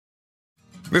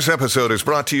This episode is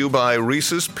brought to you by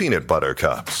Reese's Peanut Butter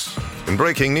Cups. In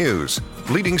breaking news,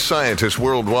 leading scientists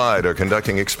worldwide are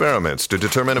conducting experiments to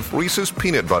determine if Reese's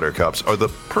Peanut Butter Cups are the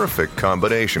perfect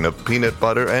combination of peanut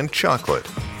butter and chocolate.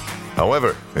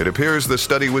 However, it appears the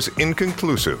study was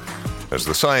inconclusive, as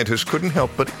the scientists couldn't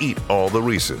help but eat all the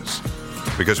Reese's.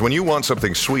 Because when you want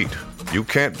something sweet, you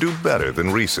can't do better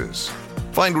than Reese's.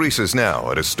 Find Reese's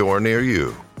now at a store near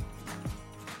you.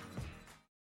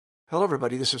 Hello,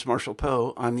 everybody. This is Marshall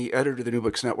Poe. I'm the editor of the New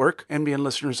Books Network. NBN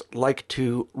listeners like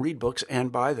to read books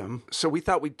and buy them. So we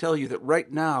thought we'd tell you that right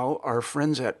now, our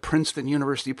friends at Princeton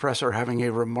University Press are having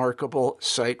a remarkable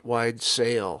site-wide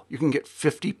sale. You can get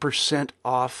 50%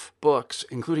 off books,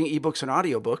 including ebooks and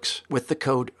audiobooks, with the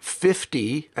code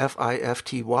 50,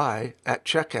 F-I-F-T-Y, at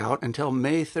checkout until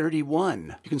May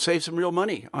 31. You can save some real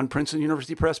money on Princeton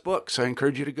University Press books. I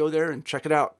encourage you to go there and check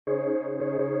it out.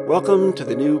 Welcome to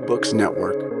the New Books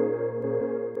Network.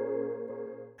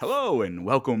 Hello, and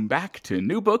welcome back to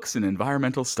New Books in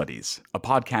Environmental Studies, a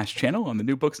podcast channel on the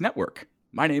New Books Network.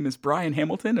 My name is Brian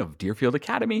Hamilton of Deerfield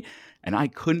Academy, and I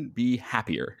couldn't be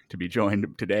happier to be joined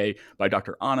today by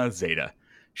Dr. Anna Zeta.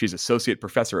 She's Associate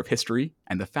Professor of History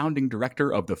and the founding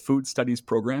director of the Food Studies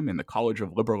program in the College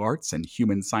of Liberal Arts and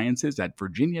Human Sciences at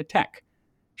Virginia Tech.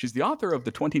 She's the author of the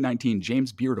 2019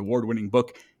 James Beard Award-winning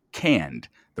book, Canned: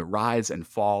 The Rise and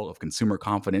Fall of Consumer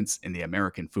Confidence in the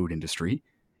American Food Industry.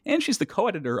 And she's the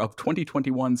co-editor of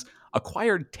 2021's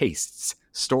Acquired Tastes: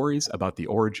 Stories About the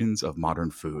Origins of Modern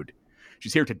Food.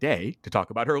 She's here today to talk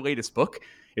about her latest book.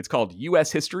 It's called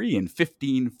U.S. History in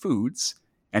 15 Foods,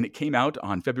 and it came out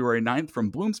on February 9th from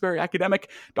Bloomsbury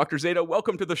Academic. Dr. Zeta,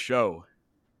 welcome to the show.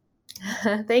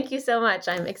 Thank you so much.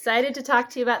 I'm excited to talk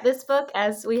to you about this book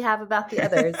as we have about the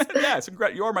others. Yes,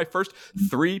 you are my first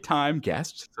 3-time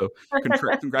guest, so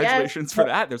congratulations yes. For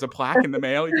that. There's a plaque in the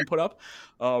mail you can put up.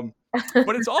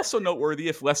 But it's also noteworthy,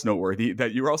 if less noteworthy,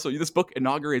 that this book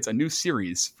inaugurates a new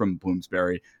series from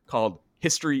Bloomsbury called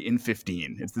History in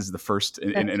 15. This is the first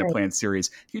in a planned series.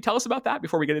 Can you tell us about that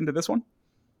before we get into this one?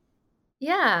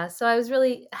 Yeah, so I was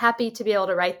really happy to be able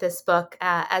to write this book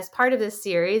as part of this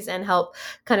series and help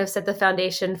kind of set the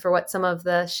foundation for what some of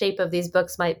the shape of these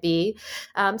books might be.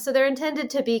 So they're intended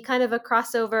to be kind of a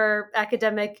crossover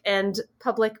academic and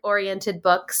public-oriented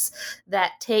books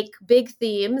that take big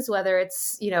themes, whether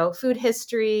it's, food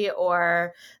history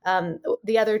or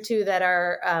the other two that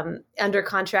are under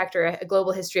contract, or a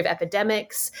global history of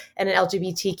epidemics and an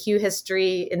LGBTQ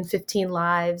history in 15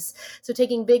 lives. So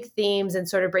taking big themes and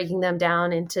sort of breaking them down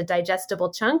into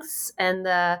digestible chunks, and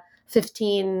the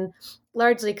 15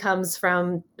 largely comes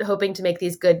from hoping to make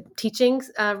these good teaching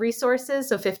resources.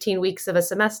 So 15 weeks of a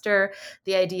semester,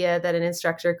 the idea that an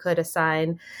instructor could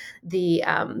assign the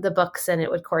books and it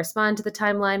would correspond to the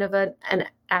timeline of an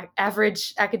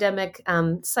average academic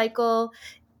cycle,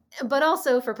 but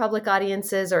also for public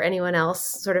audiences or anyone else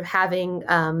sort of having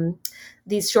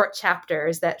these short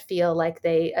chapters that feel like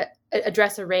they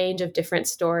address a range of different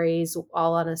stories,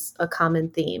 all on a common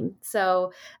theme.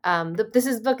 So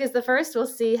this book is the first. We'll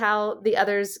see how the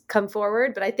others come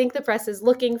forward, but I think the press is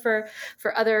looking for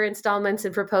other installments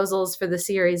and proposals for the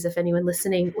series if anyone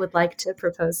listening would like to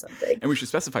propose something. And we should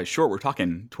specify short. We're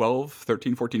talking 12,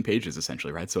 13, 14 pages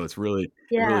essentially, right? So it's really,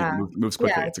 it really moves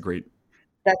quickly. Yeah. It's a great...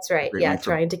 That's right. Yeah,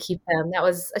 trying to keep them. That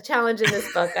was a challenge in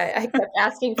this book. I kept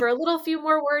asking for a little few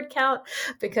more word count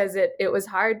because it was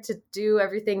hard to do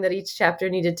everything that each chapter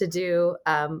needed to do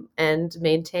and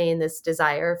maintain this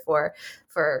desire for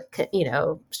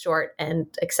short and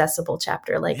accessible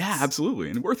chapter lengths. Yeah, absolutely,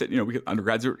 and worth it.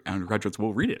 Undergraduates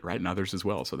will read it, right, and others as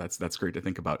well. So that's great to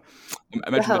think about.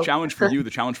 I mentioned the challenge for you, the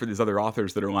challenge for these other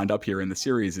authors that are lined up here in the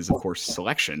series is, of course,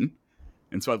 selection.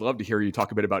 And so I'd love to hear you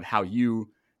talk a bit about how you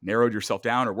narrowed yourself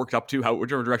down or worked up to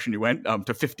whichever direction you went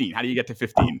to 15. How do you get to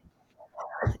 15?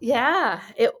 Yeah,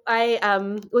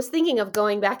 I was thinking of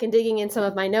going back and digging in some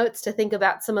of my notes to think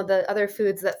about some of the other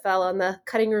foods that fell on the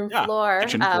cutting room floor.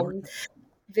 Kitchen floor.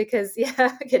 Because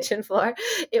kitchen floor.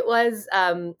 It was,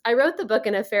 I wrote the book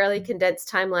in a fairly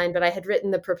condensed timeline, but I had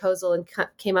written the proposal and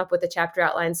came up with a chapter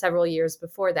outline several years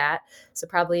before that. So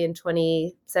probably in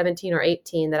 2017 or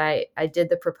 18 that I did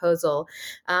the proposal.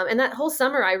 And that whole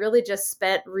summer, I really just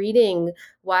spent reading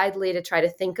widely to try to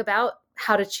think about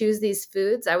how to choose these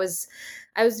foods. I was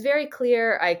very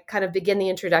clear. I kind of begin the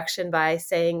introduction by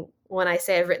saying, when I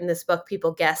say I've written this book,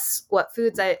 people guess what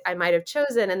foods I might have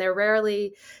chosen, and they're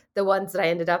rarely the ones that I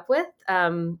ended up with,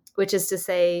 which is to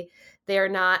say they are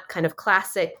not kind of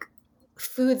classic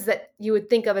foods that you would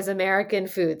think of as American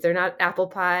foods. They're not apple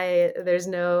pie. There's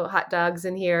no hot dogs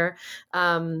in here.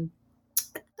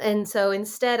 And so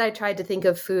instead, I tried to think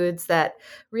of foods that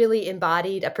really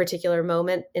embodied a particular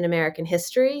moment in American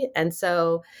history. And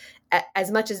so,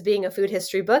 as much as being a food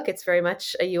history book, it's very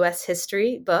much a US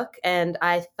history book. And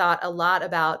I thought a lot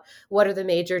about what are the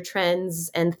major trends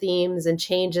and themes and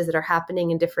changes that are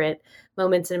happening in different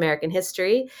moments in American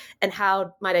history, and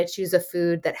how might I choose a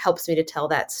food that helps me to tell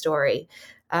that story.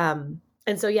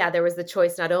 And so, yeah, there was the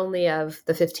choice not only of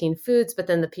the 15 foods, but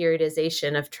then the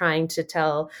periodization of trying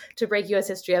to break US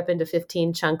history up into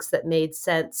 15 chunks that made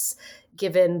sense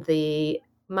given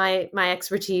my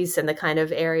expertise and the kind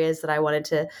of areas that I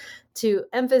wanted to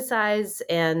emphasize,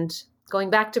 and going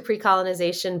back to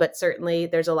pre-colonization, but certainly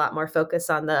there's a lot more focus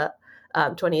on the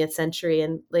 20th century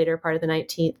and later part of the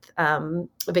 19th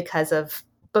because of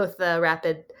both the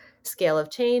rapid scale of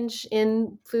change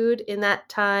in food in that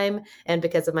time and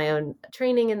because of my own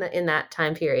training in that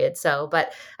time period. So,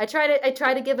 but I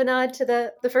try to give a nod to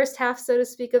the first half, so to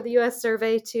speak, of the U.S.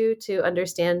 survey to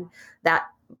understand that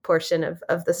portion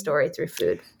of the story through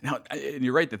food. Now, and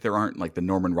you're right that there aren't like the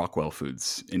Norman Rockwell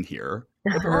foods in here,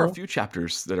 but there are a few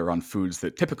chapters that are on foods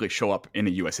that typically show up in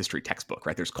a U.S. history textbook,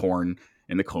 right? There's corn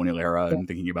in the colonial era, and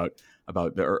thinking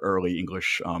about the early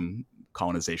English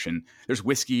colonization. There's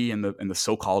whiskey and the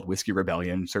so-called Whiskey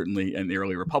Rebellion, certainly in the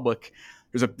early Republic.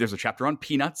 There's a chapter on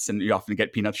peanuts, and you often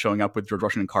get peanuts showing up with George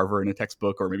Washington Carver in a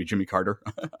textbook, or maybe Jimmy Carter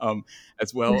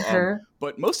as well.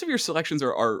 But most of your selections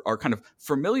are kind of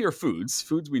familiar foods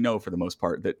we know for the most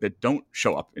part that don't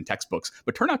show up in textbooks,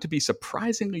 but turn out to be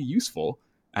surprisingly useful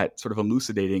at sort of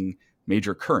elucidating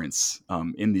major currents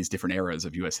in these different eras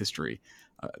of U.S. history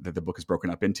that the book is broken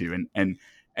up into. And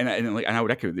I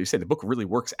would echo what you say. The book really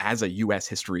works as a U.S.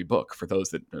 history book for those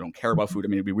that don't care about food. I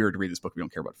mean, it'd be weird to read this book if you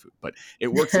don't care about food, but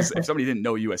it works as if somebody didn't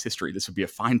know U.S. history, this would be a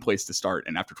fine place to start.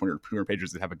 And after 200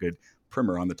 pages, they'd have a good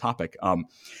primer on the topic.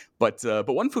 But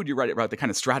one food you write about that kind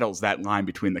of straddles that line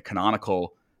between the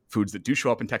canonical foods that do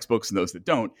show up in textbooks and those that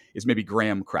don't is maybe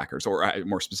graham crackers, or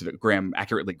more specific, graham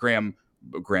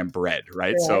bread,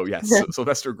 right? Yeah. So yes,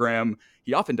 Sylvester Graham,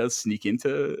 he often does sneak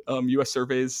into U.S.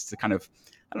 surveys to kind of,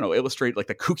 I don't know, illustrate like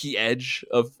the kooky edge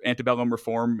of antebellum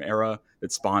reform era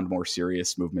that spawned more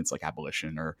serious movements like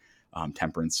abolition or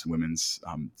temperance, women's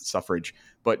suffrage.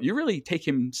 But you really take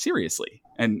him seriously,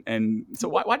 and so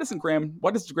why does Graham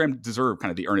deserve kind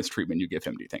of the earnest treatment you give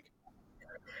him, do you think?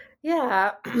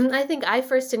 Yeah, I think I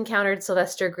first encountered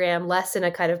Sylvester Graham less in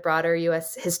a kind of broader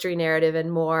U.S. history narrative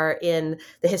and more in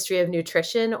the history of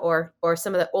nutrition or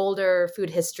some of the older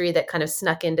food history that kind of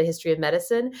snuck into history of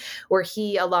medicine, where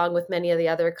he, along with many of the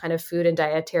other kind of food and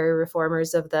dietary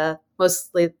reformers of the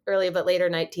mostly early but later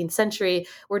 19th century,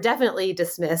 were definitely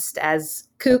dismissed as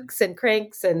kooks and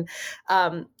cranks and,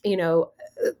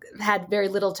 had very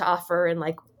little to offer and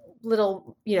like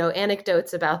little,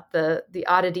 anecdotes about the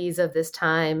oddities of this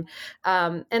time.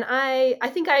 And I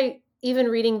think I, even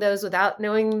reading those without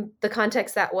knowing the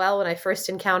context that well, when I first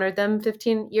encountered them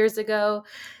 15 years ago,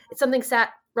 something sat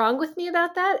wrong with me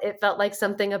about that. It felt like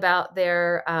something about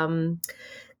their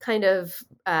kind of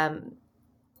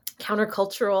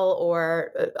countercultural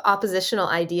or oppositional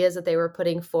ideas that they were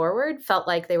putting forward felt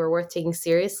like they were worth taking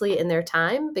seriously in their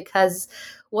time, because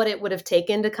what it would have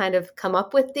taken to kind of come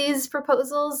up with these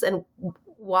proposals and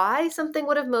why something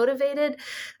would have motivated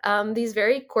these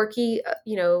very quirky,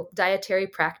 dietary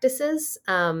practices.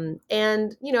 And,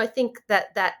 I think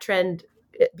that trend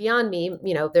beyond me,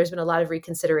 there's been a lot of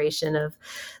reconsideration of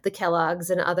the Kellogg's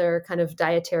and other kind of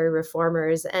dietary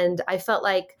reformers. And I felt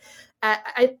like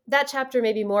that chapter,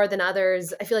 maybe more than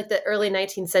others, I feel like the early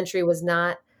 19th century was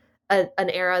not an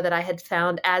era that I had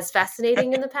found as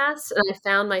fascinating in the past. And I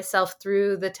found myself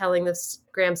through the telling of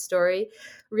Graham's story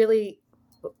really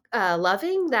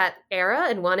loving that era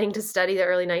and wanting to study the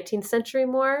early 19th century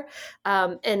more.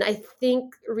 And I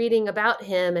think reading about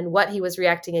him and what he was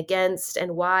reacting against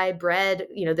and why bread,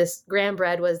 this Graham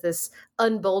bread was this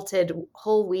unbolted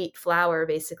whole wheat flour,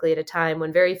 basically at a time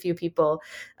when very few people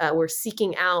were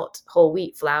seeking out whole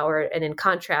wheat flour. And in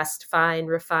contrast, fine,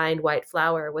 refined white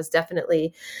flour was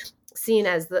definitely seen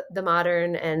as the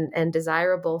modern and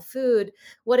desirable food.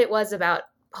 What it was about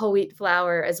whole wheat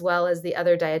flour, as well as the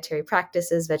other dietary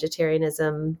practices,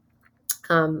 vegetarianism,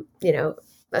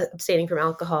 abstaining from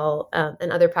alcohol,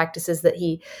 and other practices that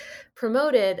he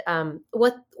promoted,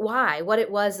 what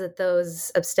it was that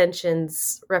those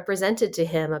abstentions represented to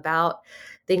him about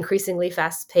the increasingly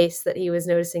fast pace that he was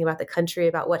noticing about the country,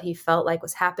 about what he felt like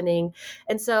was happening.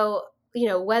 And so,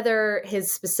 whether his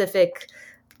specific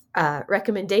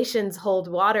recommendations hold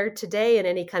water today in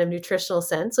any kind of nutritional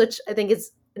sense, which I think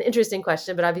is an interesting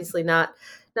question, but obviously not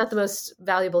the most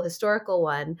valuable historical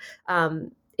one.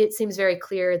 It seems very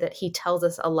clear that he tells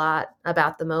us a lot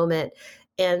about the moment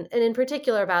and in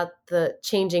particular about the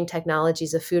changing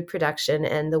technologies of food production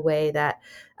and the way that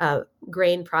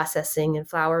grain processing and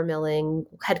flour milling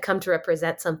had come to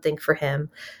represent something for him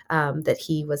that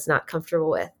he was not comfortable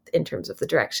with in terms of the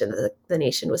direction that the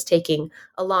nation was taking,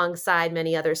 alongside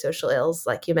many other social ills,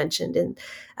 like you mentioned, in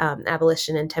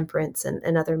abolition and temperance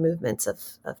and other movements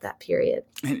of that period.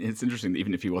 And it's interesting that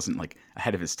even if he wasn't like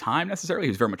ahead of his time necessarily,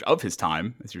 he was very much of his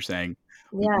time, as you're saying.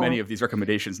 Yeah. Many of these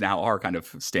recommendations now are kind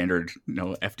of standard,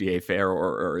 FDA fare,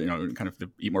 or kind of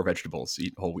eat more vegetables,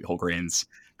 eat whole grains,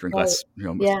 drink less,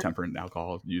 temperate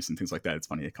alcohol use and things like that. It's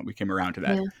funny we came around to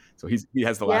that. Yeah. So he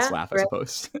has the last laugh, I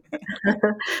suppose.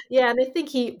 Yeah, and I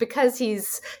think because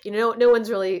he's no one's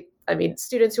really. I mean,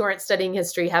 students who aren't studying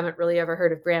history haven't really ever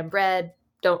heard of graham bread.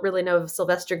 Don't really know of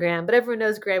Sylvester Graham, but everyone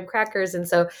knows graham crackers, and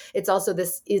so it's also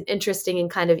this interesting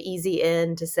and kind of easy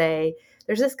in to say,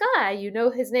 there's this guy,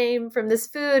 his name from this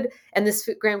food, and this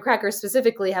food, graham crackers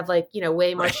specifically, have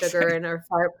way more sugar and are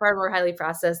far more highly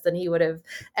processed than he would have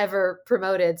ever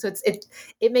promoted. So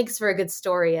it makes for a good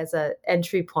story as an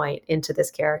entry point into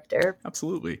this character.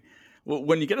 Absolutely. Well,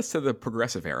 when you get us to the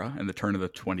Progressive Era and the turn of the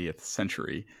 20th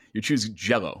century, you choose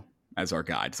Jell-O as our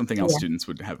guide, something else students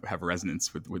would have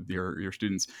resonance with your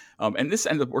students. And this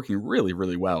ended up working really,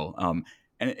 really well.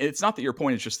 And it's not that your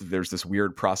point is just that there's this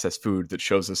weird processed food that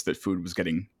shows us that food was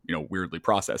getting, weirdly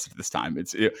processed at this time.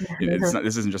 It's not,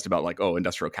 this isn't just about like,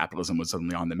 industrial capitalism was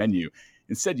suddenly on the menu.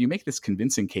 Instead, you make this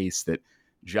convincing case that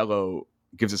Jell-O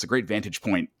gives us a great vantage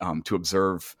point to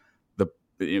observe the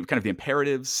kind of the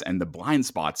imperatives and the blind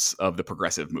spots of the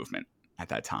progressive movement at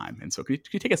that time. And so could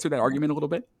you take us through that argument a little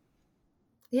bit?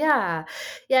 Yeah.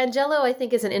 And Jell-O, I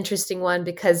think, is an interesting one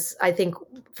because I think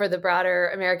for the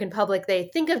broader American public, they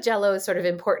think of Jell-O as sort of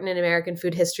important in American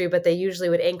food history, but they usually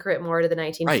would anchor it more to the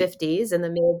 1950s and the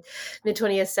mid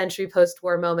 20th century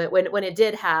post-war moment when it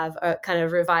did have a kind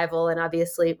of revival and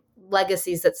obviously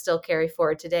legacies that still carry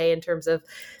forward today in terms of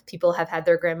people have had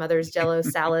their grandmother's Jell-O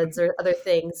salads or other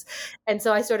things. And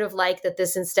so I sort of like that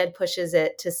this instead pushes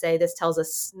it to say this tells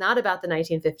us not about the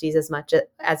 1950s as much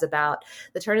as about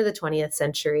the turn of the 20th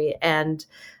century. And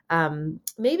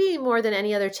maybe more than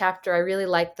any other chapter, I really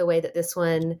like the way that this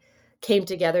one came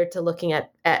together to looking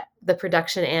at the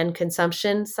production and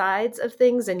consumption sides of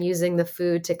things and using the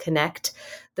food to connect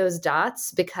those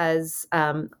dots, because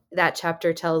that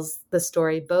chapter tells the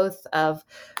story both of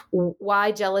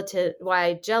why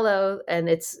Jell-O and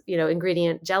its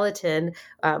ingredient gelatin,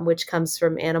 which comes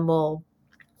from animal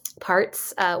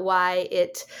parts, why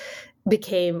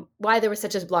there was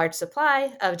such a large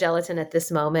supply of gelatin at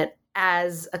this moment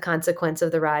as a consequence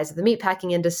of the rise of the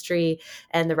meatpacking industry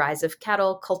and the rise of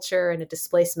cattle culture and a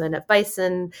displacement of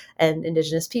bison and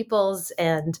indigenous peoples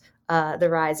and the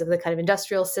rise of the kind of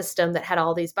industrial system that had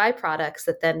all these byproducts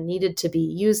that then needed to be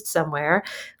used somewhere,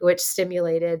 which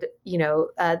stimulated,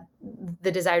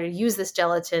 the desire to use this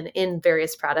gelatin in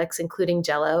various products, including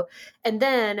Jell-O. And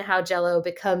then how Jell-O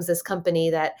becomes this company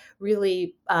that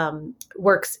really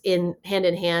works in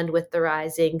hand with the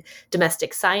rising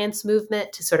domestic science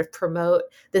movement to sort of promote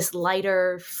this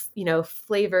lighter,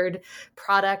 flavored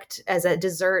product as a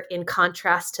dessert in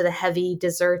contrast to the heavy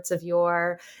desserts of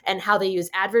yore, and how they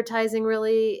use advertising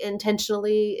really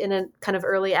intentionally in a kind of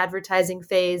early advertising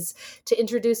phase to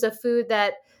introduce a food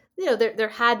that, there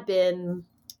had been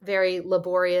very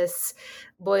laborious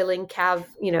boiling calf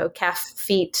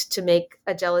feet to make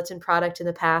a gelatin product in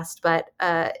the past. But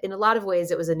in a lot of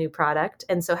ways, it was a new product.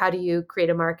 And so how do you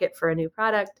create a market for a new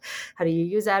product? How do you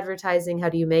use advertising? How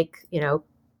do you make,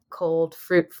 cold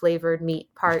fruit flavored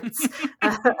meat parts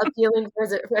appealing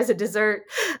as a dessert?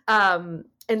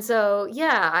 And so,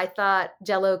 I thought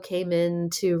Jell-O came in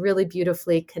to really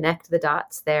beautifully connect the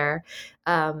dots there.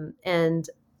 Jell-O,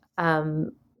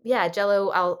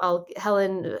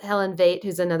 Helen Veit,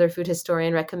 who's another food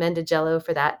historian, recommended Jell-O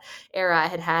for that era. I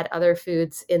had other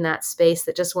foods in that space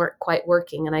that just weren't quite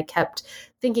working. And I kept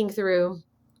thinking through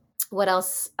what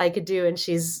else I could do. And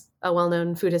she's a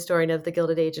well-known food historian of the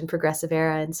Gilded Age and Progressive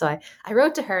Era. And so I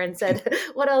wrote to her and said,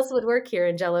 what else would work here?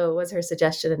 And Jell-O was her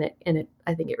suggestion. And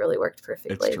I think it really worked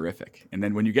perfectly. It's terrific. And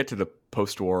then when you get to the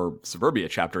post-war suburbia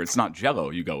chapter, it's not Jell-O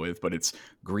you go with, but it's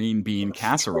green bean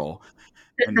casserole.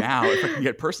 And now, if I can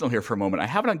get personal here for a moment, I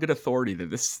have it on good authority that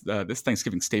this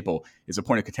Thanksgiving staple is a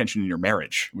point of contention in your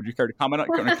marriage. Would you care to comment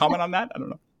on that? I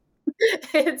don't know.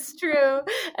 It's true.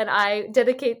 And I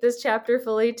dedicate this chapter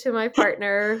fully to my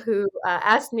partner who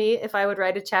asked me if I would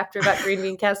write a chapter about green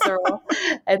bean casserole.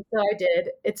 And so I did.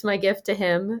 It's my gift to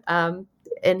him.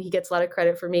 And he gets a lot of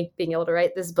credit for me being able to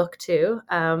write this book too.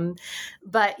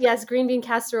 But yes, green bean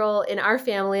casserole in our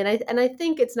family. And I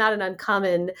think it's not an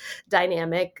uncommon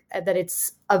dynamic that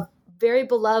it's a very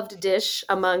beloved dish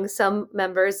among some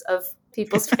members of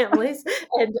people's families,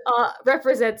 and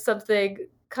represents something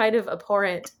kind of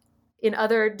abhorrent in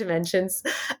other dimensions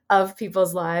of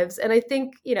people's lives. And I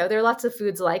think, there are lots of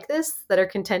foods like this that are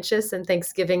contentious, and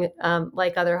Thanksgiving,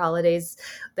 like other holidays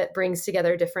that brings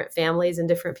together different families and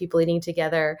different people eating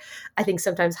together, I think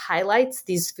sometimes highlights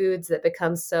these foods that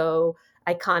become so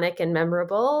iconic and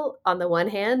memorable on the one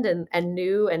hand, and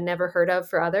new and never heard of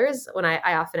for others. When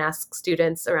I often ask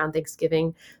students around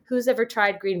Thanksgiving, who's ever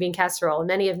tried green bean casserole? And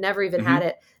many have never even had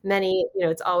it. Many,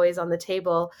 it's always on the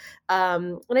table.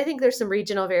 And I think there's some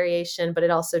regional variation, but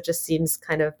it also just seems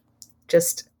kind of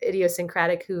just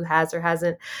idiosyncratic who has or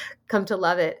hasn't come to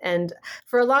love it. And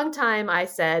for a long time, I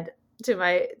said to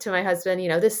my husband,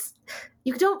 this,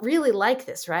 you don't really like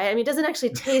this, right? I mean, it doesn't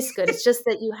actually taste good. It's just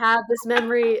that you have this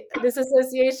memory, this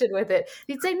association with it.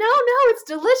 He'd say, no, it's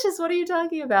delicious. What are you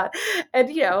talking about?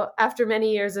 And, after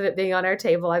many years of it being on our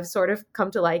table, I've sort of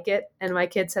come to like it. And my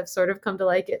kids have sort of come to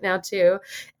like it now too.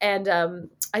 And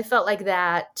I felt like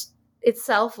that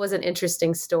itself was an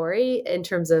interesting story in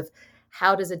terms of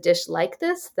how does a dish like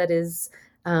this that is,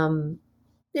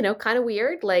 kind of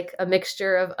weird, like a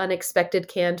mixture of unexpected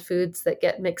canned foods that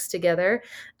get mixed together.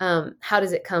 How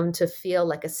does it come to feel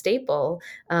like a staple?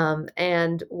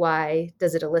 And why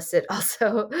does it elicit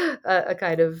also a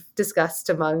kind of disgust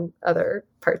among other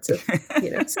parts of,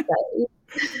 society?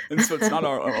 And so it's not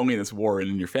only this war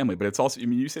in your family, but it's also,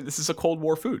 you say this is a Cold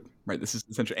War food, right? This is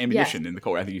essentially ammunition in the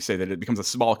Cold War. I think you say that it becomes a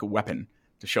symbolic weapon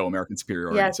to show American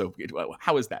superiority. Yes. So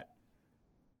how is that?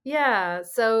 Yeah,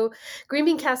 so green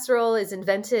bean casserole is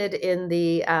invented in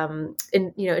the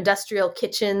industrial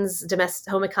kitchens,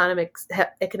 domestic home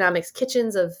economics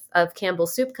kitchens of Campbell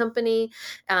Soup Company,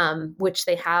 which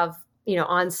they have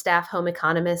on staff home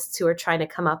economists who are trying to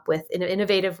come up with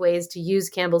innovative ways to use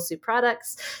Campbell Soup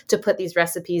products to put these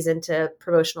recipes into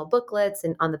promotional booklets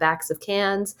and on the backs of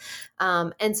cans.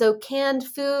 And so canned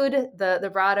food, the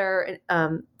broader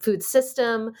food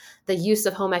system, the use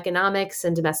of home economics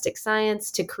and domestic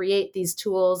science to create these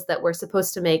tools that were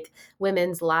supposed to make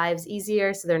women's lives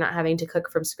easier so they're not having to cook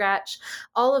from scratch.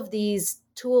 All of these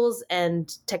tools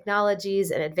and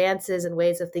technologies and advances and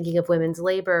ways of thinking of women's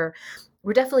labor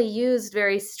were definitely used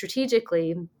very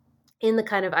strategically in the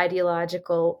kind of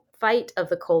ideological fight of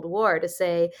the Cold War to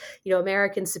say,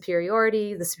 American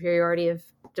superiority, the superiority of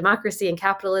democracy and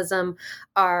capitalism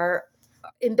are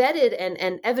embedded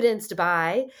and evidenced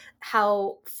by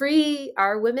how free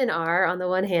our women are on the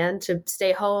one hand to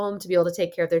stay home, to be able to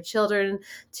take care of their children,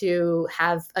 to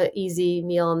have an easy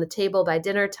meal on the table by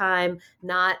dinner time,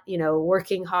 not,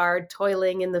 working hard,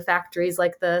 toiling in the factories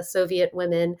like the Soviet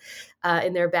women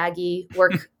in their baggy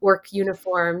work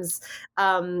uniforms.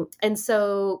 And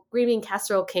so green bean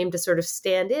casserole came to sort of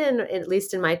stand in, at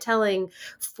least in my telling,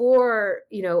 for,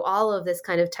 all of this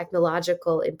kind of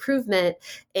technological improvement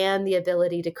and the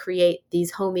ability to create these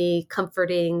homey,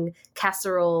 comforting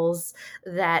casseroles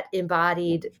that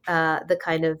embodied the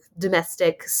kind of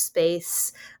domestic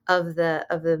space of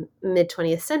the mid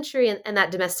 20th century, and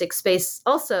that domestic space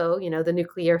also, the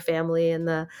nuclear family and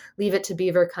the Leave It to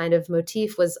Beaver kind of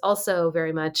motif was also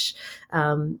very much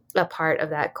a part of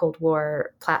that Cold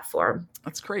War platform.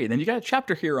 That's great. And you got a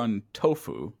chapter here on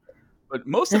tofu, but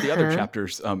most of the other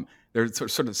chapters, they're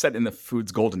sort of set in the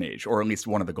food's golden age, or at least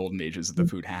one of the golden ages that the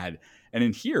food had. And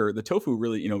in here, the tofu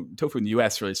really, tofu in the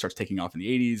US really starts taking off in the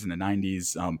 80s and the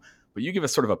 90s. But you give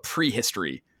us sort of a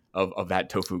prehistory of that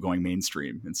tofu going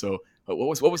mainstream. And so what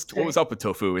was up with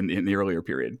tofu in the earlier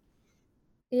period?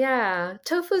 Yeah,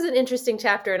 tofu is an interesting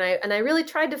chapter, and I really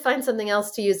tried to find something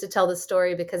else to use to tell the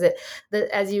story because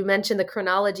as you mentioned, the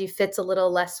chronology fits a little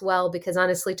less well because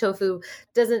honestly, tofu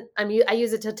doesn't. I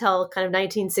use it to tell kind of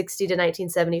 1960 to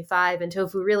 1975, and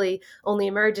tofu really only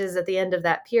emerges at the end of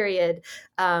that period.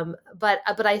 But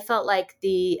I felt like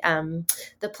the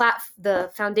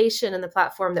foundation and the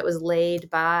platform that was laid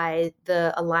by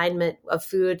the alignment of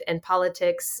food and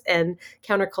politics and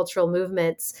countercultural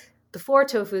movements before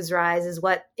tofu's rise is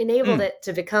what enabled it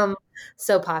to become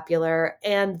so popular,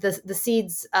 and the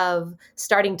seeds of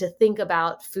starting to think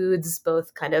about foods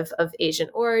both kind of Asian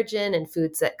origin and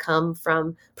foods that come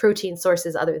from protein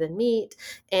sources other than meat,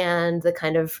 and the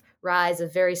kind of rise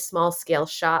of very small scale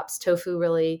shops. Tofu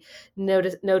really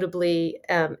notably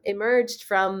emerged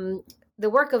from the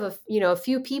work of a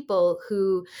few people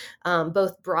who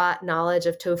both brought knowledge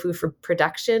of tofu for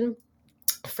production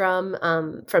from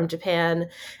Japan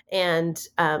and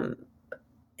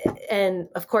and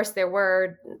of course, there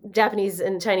were Japanese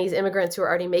and Chinese immigrants who were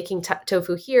already making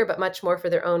tofu here, but much more for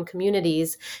their own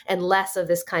communities and less of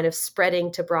this kind of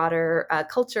spreading to broader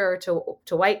culture,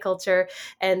 to white culture.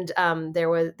 And there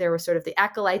were sort of the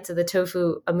acolytes of the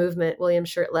tofu movement, William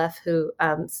Shurtleff, who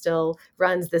still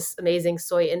runs this amazing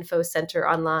soy info center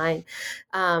online,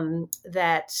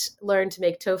 that learned to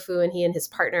make tofu. And he and his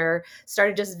partner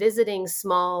started just visiting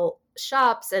small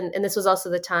shops, and this was also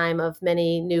the time of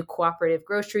many new cooperative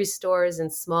grocery stores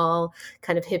and small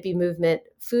kind of hippie movement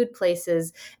food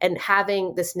places, and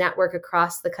having this network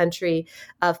across the country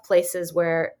of places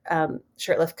where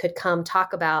Shurtleff could come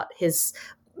talk about his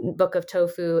book of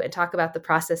tofu and talk about the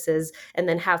processes, and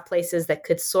then have places that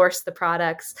could source the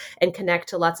products and connect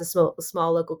to lots of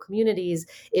small local communities.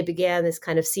 It began this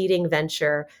kind of seeding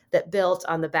venture that built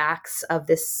on the backs of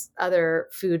this other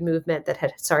food movement that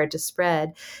had started to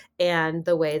spread, and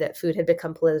the way that food had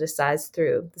become politicized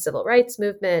through the civil rights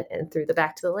movement and through the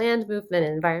Back to the Land movement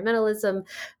and environmentalism.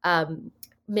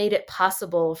 Made it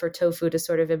possible for tofu to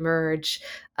sort of emerge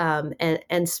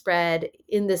and spread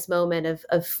in this moment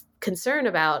of concern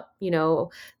about,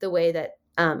 the way that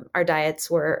our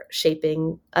diets were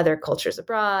shaping other cultures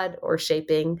abroad, or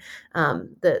shaping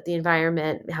the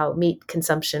environment, how meat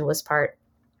consumption was part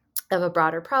of a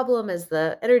broader problem as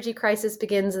the energy crisis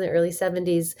begins in the early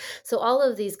 70s. So all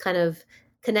of these kind of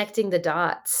connecting the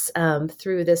dots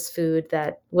through this food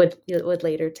that would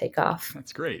later take off.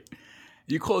 That's great.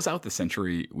 You close out the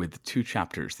century with 2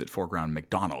 chapters that foreground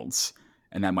McDonald's.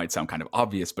 And that might sound kind of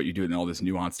obvious, but you do it in all these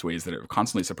nuanced ways that are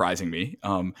constantly surprising me.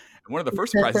 And one of the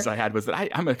first surprises I had was that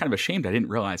I'm kind of ashamed I didn't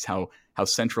realize how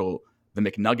central the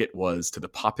McNugget was to the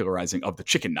popularizing of the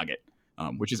chicken nugget,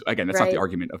 which is, again, that's not the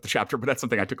argument of the chapter, but that's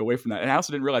something I took away from that. And I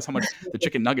also didn't realize how much the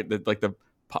chicken nugget, the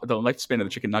lifespan of the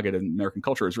chicken nugget in American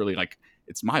culture is really like,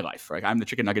 it's my life, right? I'm the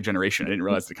chicken nugget generation. I didn't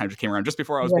realize it kind of just came around just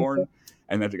before I was born.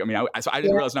 And then, so I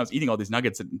didn't realize when I was eating all these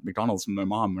nuggets at McDonald's from my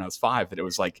mom when I was 5 that it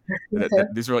was like,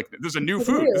 these are like, there's a new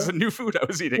food. This is a new food I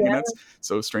was eating. And that's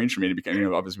so strange for me.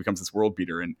 It obviously becomes this world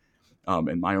beater. And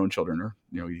my own children are,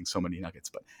 eating so many nuggets.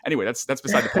 But anyway, that's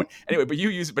beside the point. Anyway,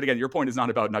 but again, your point is not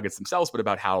about nuggets themselves, but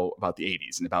about the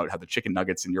 80s and about how the chicken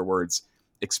nuggets, in your words,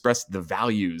 expressed the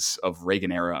values of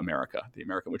Reagan era America, the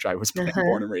America in which I was born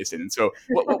and raised in. And so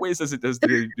what ways do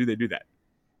they do that?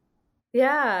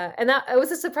 Yeah. And it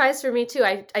was a surprise for me too.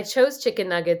 I chose chicken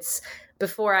nuggets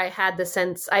before I had the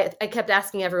sense. I kept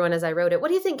asking everyone as I wrote it, what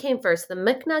do you think came first, the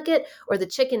McNugget or the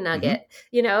chicken nugget?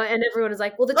 And everyone was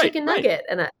like, well, the chicken nugget.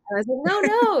 And I was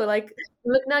like, no, like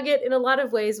the McNugget in a lot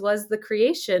of ways was the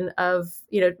creation of,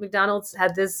 McDonald's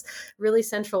had this really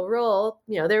central role.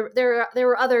 There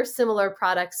were other similar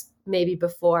products maybe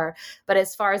before, but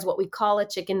as far as what we call a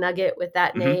chicken nugget with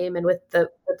that name and with the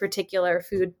particular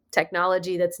food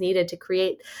technology that's needed to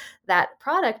create that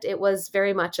product, it was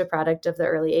very much a product of the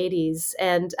early 80s.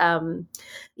 And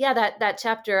that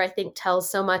chapter, I think, tells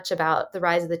so much about the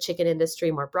rise of the chicken industry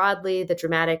more broadly, the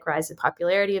dramatic rise in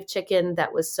popularity of chicken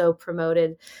that was so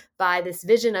promoted by this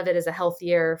vision of it as a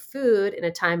healthier food in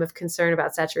a time of concern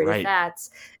about saturated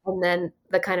fats. And then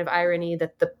the kind of irony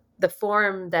that the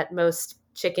form that most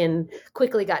chicken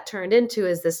quickly got turned into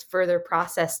is this further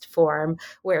processed form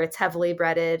where it's heavily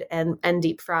breaded and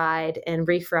deep fried and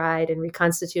refried and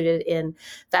reconstituted in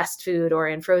fast food or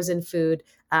in frozen food,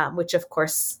 which of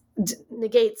course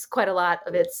negates quite a lot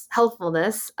of its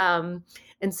healthfulness. And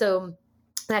so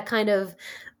that kind of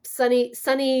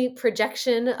sunny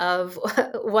projection of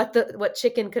what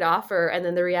chicken could offer, and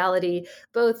then the reality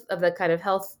both of the kind of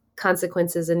health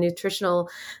consequences and nutritional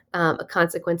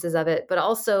consequences of it, but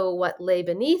also what lay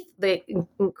beneath the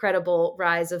incredible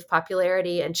rise of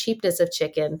popularity and cheapness of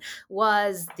chicken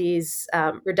was these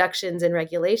reductions in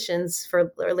regulations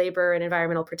for labor and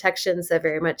environmental protections that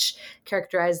very much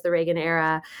characterized the Reagan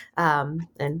era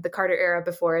and the Carter era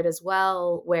before it as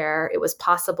well, where it was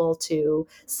possible to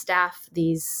staff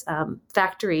these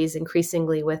factories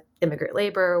increasingly with immigrant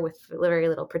labor with very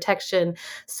little protection,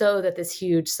 so that this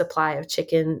huge supply of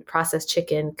processed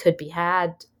chicken could be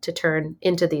had to turn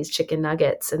into these chicken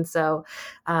nuggets. And so,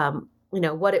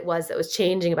 what it was that was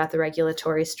changing about the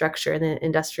regulatory structure and the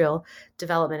industrial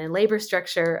development and labor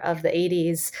structure of the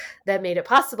 80s that made it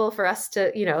possible for us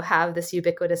to, have this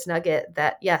ubiquitous nugget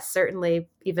that, yes, certainly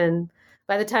even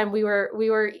by the time we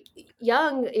were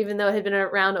young, even though it had been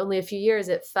around only a few years,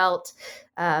 it felt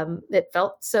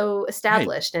so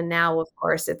established. Right. And now, of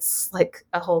course, it's like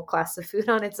a whole class of food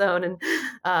on its own. And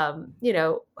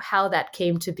how that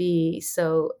came to be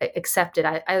so accepted.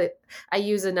 I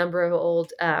use a number of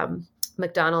old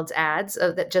McDonald's ads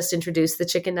that just introduced the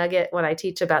chicken nugget when I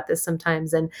teach about this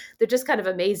sometimes. And they're just kind of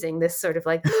amazing. This sort of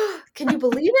like, can you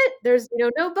believe it? There's,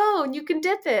 no bone, you can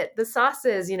dip it, the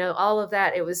sauces, all of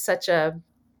that. It was such a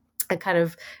kind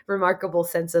of remarkable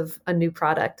sense of a new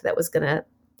product that was going to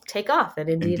take off. And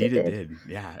indeed it did.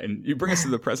 Yeah. And you bring us to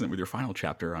the present with your final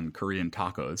chapter on Korean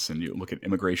tacos, and you look at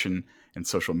immigration and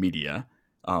social media.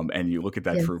 And you look at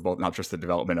that for both, not just the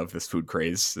development of this food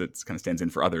craze that kind of stands in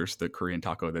for others, the Korean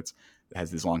taco that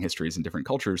has these long histories in different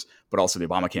cultures, but also the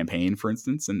Obama campaign, for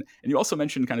instance. And you also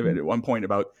mentioned kind of at one point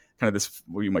about kind of this,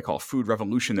 what you might call a food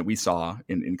revolution that we saw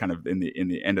in kind of in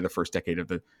the end of the first decade of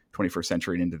the 21st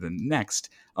century and into the next.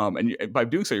 And by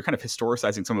doing so, you're kind of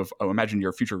historicizing some of, imagine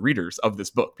your future readers of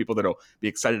this book, people that will be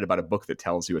excited about a book that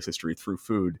tells U.S. history through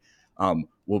food.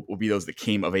 Will be those that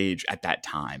came of age at that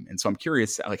time. And so I'm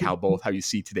curious, like how you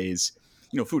see today's,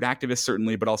 food activists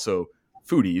certainly, but also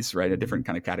foodies, right? A different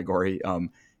kind of category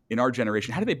in our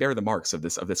generation. How do they bear the marks of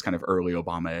this kind of early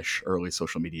Obama-ish, early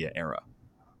social media era?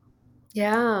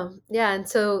 Yeah. And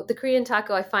so the Korean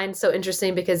taco I find so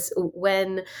interesting because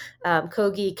when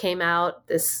Kogi came out,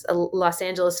 this Los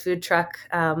Angeles food truck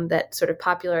that sort of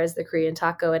popularized the Korean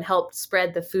taco and helped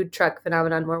spread the food truck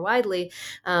phenomenon more widely,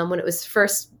 when it was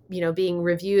first being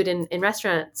reviewed in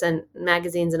restaurants and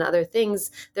magazines and other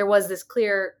things, there was this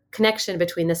clear connection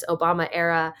between this Obama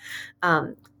era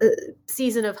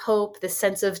season of hope, this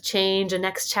sense of change, a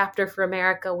next chapter for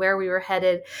America, where we were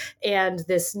headed, and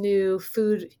this new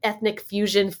food, ethnic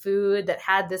fusion food that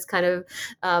had this kind of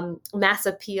mass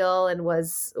appeal and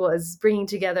was bringing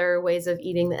together ways of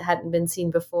eating that hadn't been seen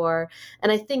before.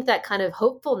 And I think that kind of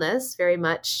hopefulness very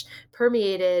much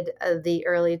permeated the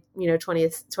early,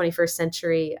 20th, 21st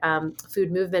century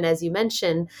food movement, as you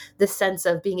mentioned, the sense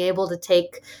of being able to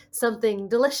take something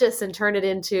delicious and turn it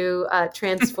into a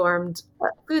transformed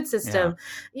food system.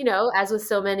 Yeah. As with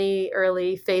so many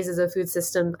early phases of food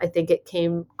system, I think it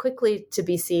came quickly to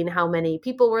be seen how many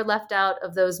people were left out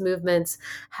of those movements,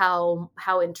 how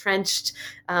entrenched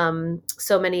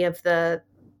so many of the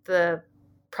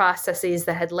processes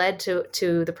that had led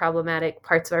to the problematic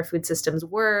parts of our food systems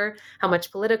were, how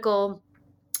much political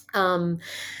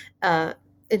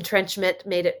entrenchment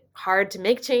made it hard to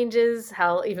make changes,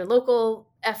 how even local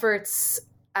efforts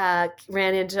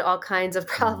ran into all kinds of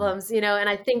problems, and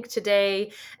I think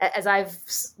today, as I've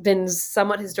been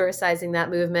somewhat historicizing that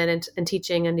movement and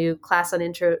teaching a new class on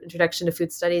introduction to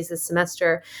food studies this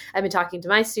semester, I've been talking to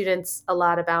my students a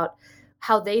lot about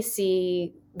how they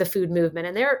see the food movement,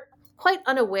 and they're quite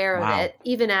unaware of it,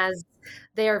 even as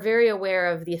they are very aware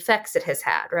of the effects it has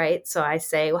had, right? So I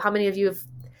say, well, how many of you have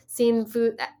seen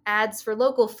food ads for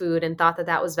local food and thought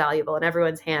that was valuable? And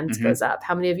everyone's hands goes up.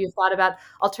 How many of you have thought about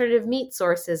alternative meat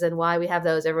sources and why we have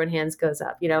those? Everyone's hands goes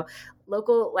up.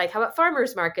 Local, like how about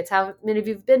farmers markets? How many of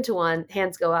you have been to one?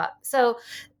 Hands go up. So,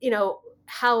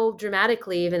 how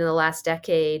dramatically, even in the last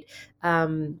decade,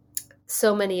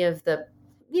 so many of the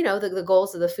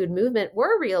goals of the food movement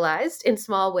were realized in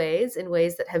small ways, in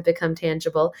ways that have become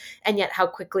tangible, and yet how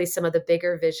quickly some of the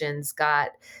bigger visions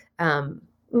got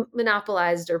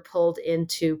monopolized or pulled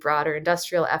into broader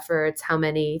industrial efforts, how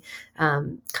many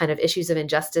kind of issues of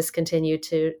injustice continue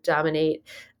to dominate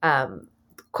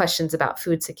questions about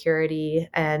food security,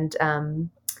 and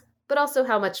but also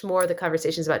how much more the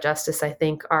conversations about justice, I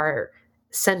think, are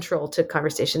central to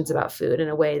conversations about food in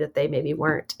a way that they maybe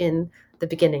weren't in the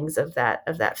beginnings of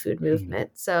that food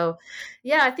movement. So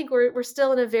I think we're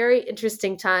still in a very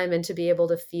interesting time, and to be able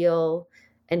to feel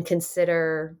and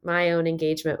consider my own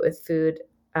engagement with food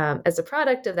as a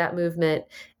product of that movement,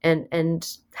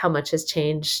 and how much has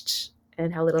changed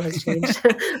and how little has changed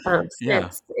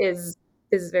since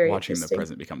is very watching interesting. The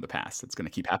present become the past. It's going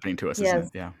to keep happening to us, yes.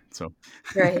 Isn't it? Yeah. So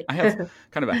right. I have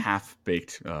kind of a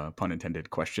half-baked, pun intended,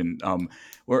 question.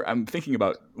 Where I'm thinking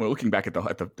about, looking back at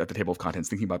the table of contents,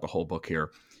 thinking about the whole book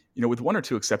here. With one or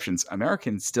two exceptions,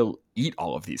 Americans still eat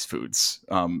all of these foods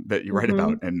that you write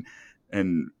about,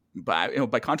 and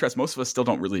by contrast, most of us still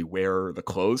don't really wear the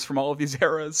clothes from all of these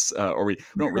eras, or we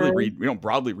don't really read. We don't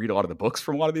broadly read a lot of the books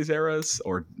from a lot of these eras,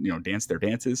 or dance their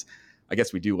dances. I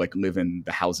guess we do live in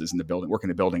the houses and work in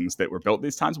the buildings that were built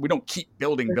these times. We don't keep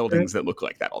building buildings that look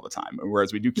like that all the time.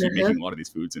 Whereas we do keep making a lot of these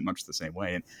foods in much the same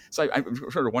way. And so I'm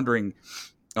sort of wondering,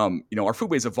 our food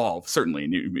ways evolve, certainly,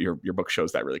 and your book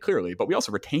shows that really clearly, but we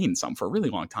also retain some for a really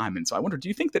long time. And so I wonder, do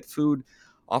you think that food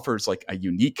offers a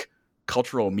unique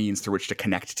cultural means through which to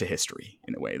connect to history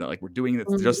in a way that we're doing it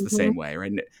just the same way,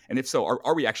 right? And if so,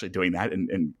 are we actually doing that?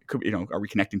 And could, are we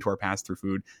connecting to our past through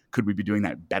food? Could we be doing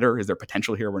that better? Is there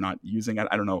potential here we're not using?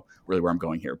 I don't know really where I'm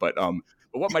going here, but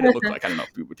what might it look like? I don't know.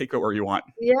 Take it where you want.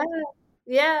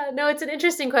 Yeah, no, it's an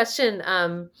interesting question.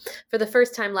 For the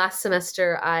first time last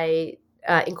semester, I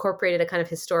incorporated a kind of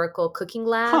historical cooking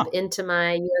lab into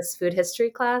my U.S. food history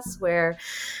class, where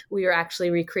we were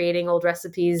actually recreating old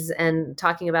recipes and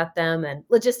talking about them. And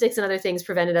logistics and other things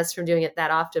prevented us from doing it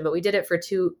that often, but we did it for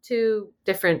two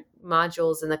different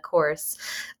modules in the course,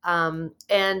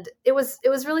 and it was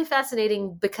really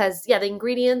fascinating because the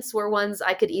ingredients were ones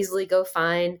I could easily go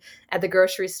find at the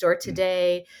grocery store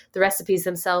today. The recipes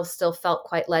themselves still felt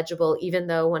quite legible, even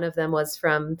though one of them was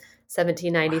from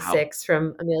 1796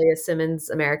 from Amelia Simmons'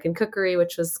 American Cookery,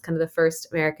 which was kind of the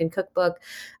first American cookbook.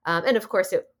 And of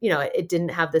course, it didn't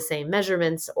have the same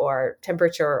measurements or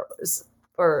temperatures,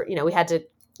 or we had to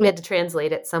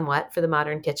translate it somewhat for the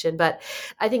modern kitchen. But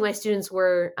I think my students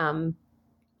were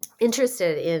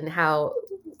interested in how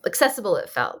accessible it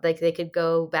felt. Like they could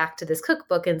go back to this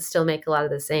cookbook and still make a lot of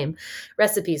the same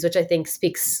recipes, which I think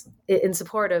speaks in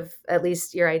support of at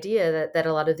least your idea that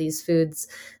a lot of these foods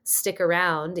stick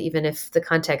around, even if the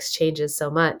context changes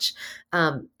so much.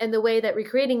 And the way that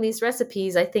recreating these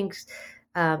recipes, I think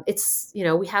it's,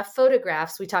 we have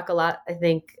photographs. We talk a lot, I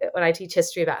think, when I teach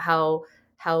history about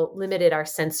how limited our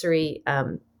sensory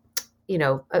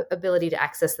ability to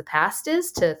access the past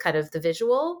is to kind of the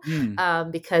visual,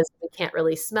 because we can't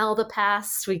really smell the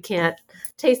past. We can't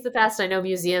taste the past. I know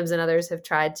museums and others have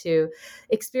tried to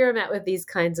experiment with these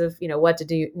kinds of, what did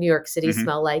New York City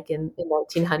smell like in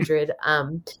 1900?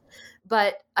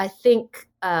 But I think,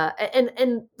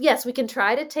 and yes, we can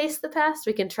try to taste the past.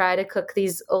 We can try to cook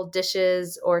these old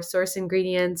dishes or source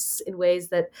ingredients in ways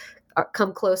that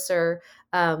come closer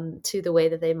to the way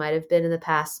that they might have been in the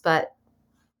past. But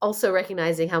also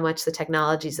recognizing how much the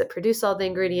technologies that produce all the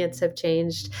ingredients have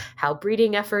changed, how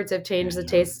breeding efforts have changed the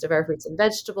taste of our fruits and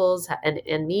vegetables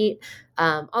and meat.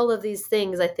 All of these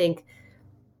things, I think,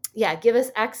 give us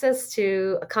access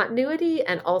to a continuity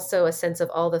and also a sense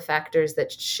of all the factors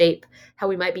that shape how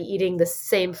we might be eating the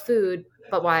same food,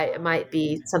 but why it might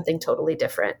be something totally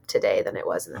different today than it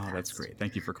was in the past. That's great.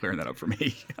 Thank you for clearing that up for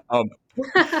me.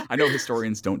 I know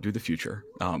historians don't do the future,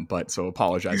 but so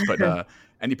apologize. But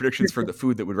any predictions for the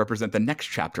food that would represent the next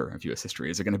chapter of U.S. history?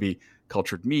 Is it going to be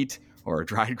cultured meat or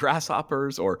dried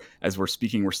grasshoppers? Or as we're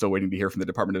speaking, we're still waiting to hear from the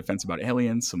Department of Defense about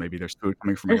aliens. So maybe there's food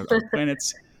coming from other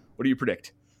planets. What do you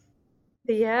predict?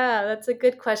 Yeah, that's a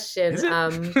good question. That's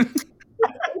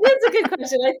a good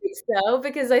question. I think so,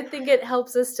 because I think it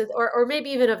helps us to, or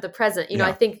maybe even of the present.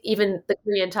 I think even the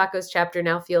Korean tacos chapter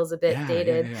now feels a bit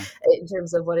dated in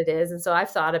terms of what it is. And so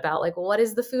I've thought about what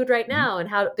is the food right now and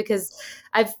how, because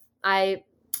I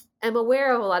am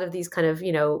aware of a lot of these kind of,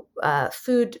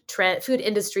 food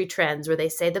industry trends where they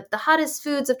say that the hottest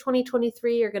foods of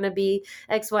 2023 are going to be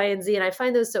X, Y, and Z. And I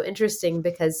find those so interesting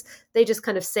because they just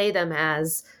kind of say them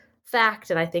as fact.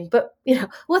 And I think, but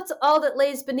what's all that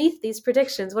lays beneath these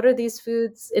predictions? What are these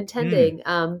foods intending?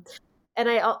 And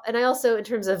I also, in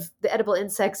terms of the edible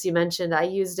insects you mentioned, I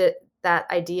used that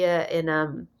idea in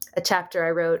a chapter I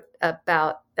wrote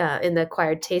about in the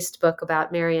Acquired Taste book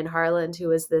about Marion Harland, who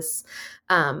was this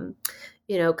kind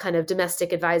of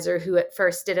domestic advisor who at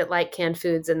first didn't like canned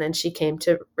foods, and then she came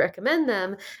to recommend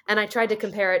them. And I tried to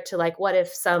compare it to what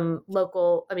if some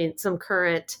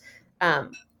current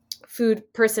food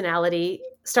personality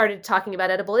started talking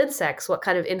about edible insects, what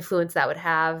kind of influence that would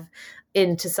have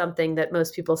into something that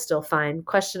most people still find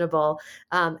questionable,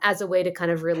 as a way to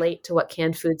kind of relate to what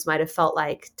canned foods might have felt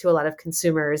like to a lot of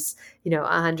consumers,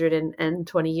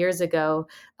 120 years ago.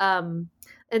 And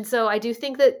so I do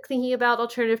think that thinking about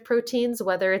alternative proteins,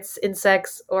 whether it's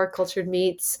insects or cultured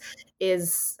meats,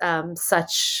 is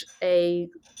such a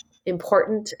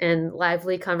important and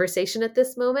lively conversation at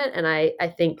this moment. And I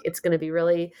think it's going to be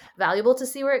really valuable to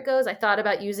see where it goes. I thought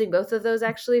about using both of those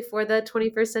actually for the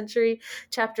 21st century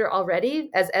chapter already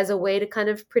as a way to kind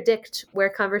of predict where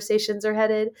conversations are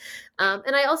headed.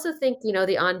 And I also think,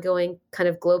 the ongoing kind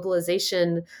of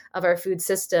globalization of our food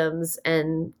systems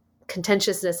and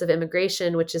contentiousness of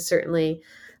immigration, which is certainly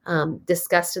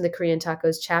discussed in the Korean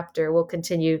tacos chapter, will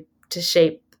continue to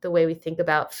shape the way we think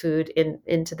about food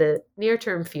into the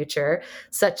near-term future,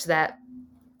 such that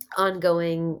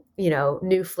ongoing,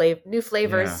 new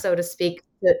flavors, so to speak,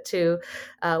 to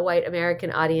white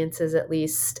American audiences, at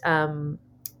least,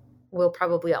 will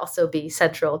probably also be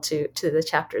central to the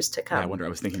chapters to come. Yeah, I wonder. I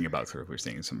was thinking about sort of we're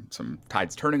seeing some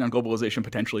tides turning on globalization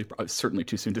potentially. Certainly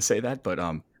too soon to say that, but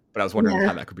I was wondering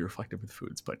how that could be reflected with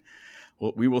foods. But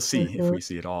Well, we will see if we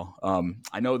see it all.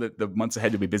 I know that the months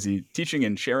ahead you'll be busy teaching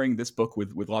and sharing this book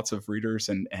with lots of readers,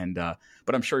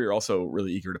 but I'm sure you're also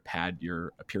really eager to pad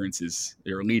your appearances,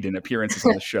 your lead in appearances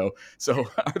on the show. So,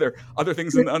 are there other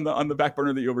things on the back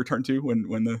burner that you'll return to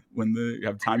when you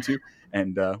have time to?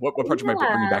 And what project might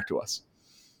bring you back to us?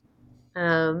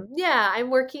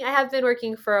 I have been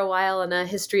working for a while on a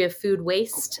history of food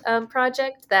waste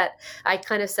project that I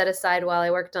kind of set aside while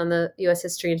I worked on the U.S.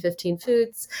 history in 15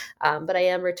 foods. But I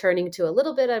am returning to a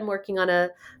little bit. I'm working on a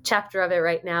chapter of it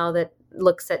right now that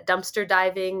looks at dumpster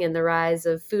diving and the rise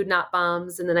of food not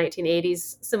bombs in the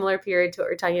 1980s, similar period to what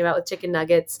we're talking about with chicken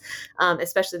nuggets,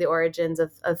 especially the origins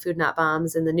of food not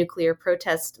bombs and the nuclear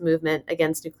protest movement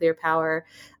against nuclear power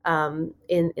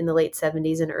in the late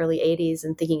 70s and early 80s,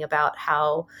 and thinking about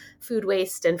how food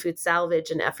waste and food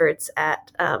salvage and efforts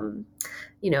at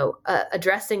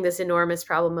addressing this enormous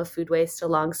problem of food waste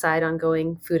alongside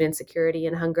ongoing food insecurity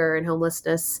and hunger and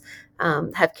homelessness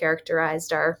have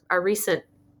characterized our recent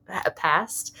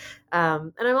past.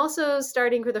 And I'm also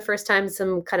starting for the first time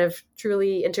some kind of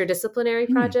truly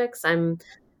interdisciplinary projects. I'm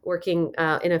working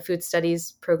in a food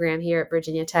studies program here at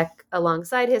Virginia Tech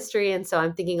alongside history. And so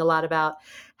I'm thinking a lot about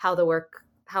how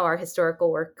our historical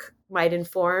work might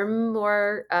inform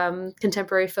more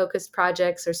contemporary focused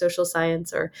projects or social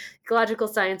science or ecological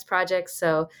science projects.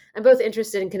 So I'm both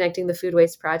interested in connecting the food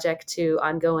waste project to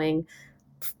ongoing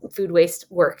food waste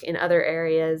work in other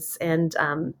areas. And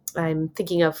I'm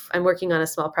working on a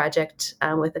small project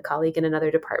with a colleague in another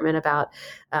department about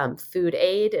food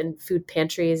aid and food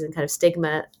pantries and kind of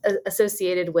stigma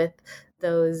associated with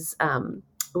those,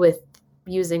 with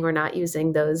using or not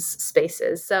using those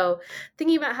spaces. So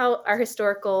thinking about how our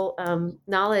historical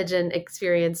knowledge and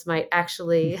experience might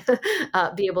actually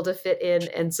be able to fit in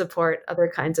and support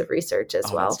other kinds of research as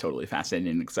well. That's totally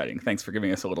fascinating and exciting. Thanks for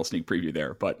giving us a little sneak preview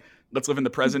there. But let's live in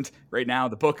the present right now.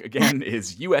 The book, again,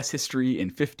 is U.S. History in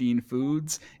 15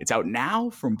 Foods. It's out now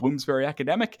from Bloomsbury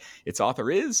Academic. Its author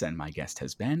is, and my guest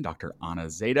has been, Dr. Anna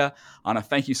Zeta. Anna,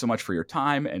 thank you so much for your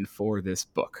time and for this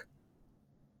book.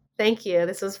 Thank you.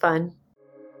 This was fun.